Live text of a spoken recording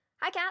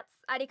Hi cats!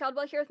 ID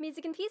Caldwell here with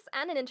Music and Peace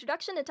and an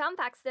introduction to Tom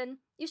Paxton.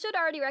 You should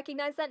already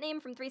recognize that name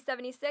from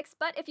 376,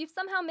 but if you've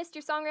somehow missed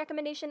your song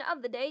recommendation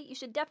of the day, you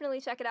should definitely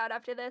check it out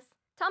after this.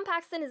 Tom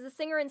Paxton is a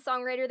singer and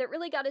songwriter that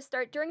really got his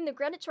start during the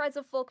Greenwich rise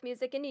of folk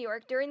music in New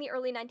York during the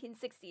early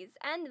 1960s,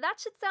 and that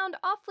should sound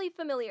awfully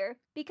familiar,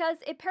 because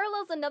it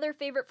parallels another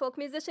favorite folk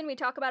musician we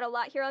talk about a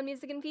lot here on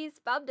Music and Peace,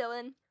 Bob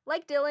Dylan.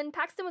 Like Dylan,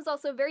 Paxton was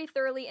also very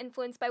thoroughly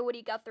influenced by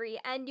Woody Guthrie,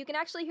 and you can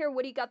actually hear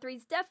Woody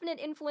Guthrie's definite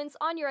influence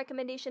on your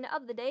recommendation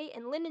of the day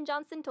in Lyndon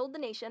Johnson Told the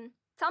Nation.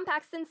 Tom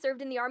Paxton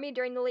served in the Army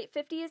during the late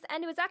 50s,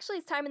 and it was actually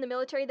his time in the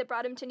military that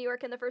brought him to New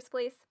York in the first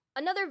place.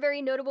 Another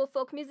very notable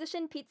folk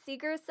musician, Pete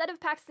Seeger, said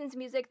of Paxton's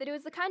music that it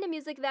was the kind of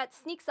music that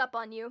sneaks up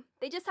on you.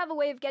 They just have a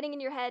way of getting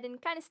in your head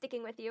and kind of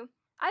sticking with you.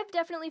 I've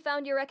definitely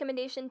found your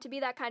recommendation to be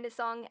that kind of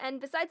song,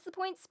 and besides the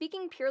point,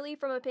 speaking purely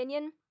from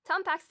opinion,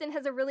 Tom Paxton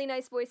has a really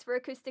nice voice for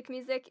acoustic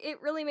music. It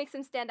really makes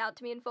him stand out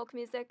to me in folk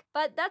music.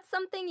 But that's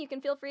something you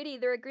can feel free to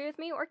either agree with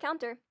me or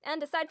counter.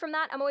 And aside from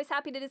that, I'm always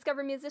happy to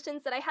discover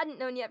musicians that I hadn't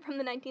known yet from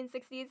the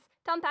 1960s.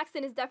 Tom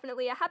Paxton is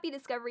definitely a happy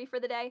discovery for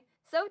the day.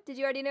 So, did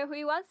you already know who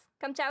he was?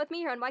 Come chat with me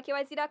here on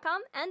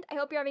YKYZ.com, and I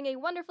hope you're having a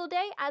wonderful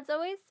day, as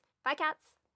always. Bye, cats!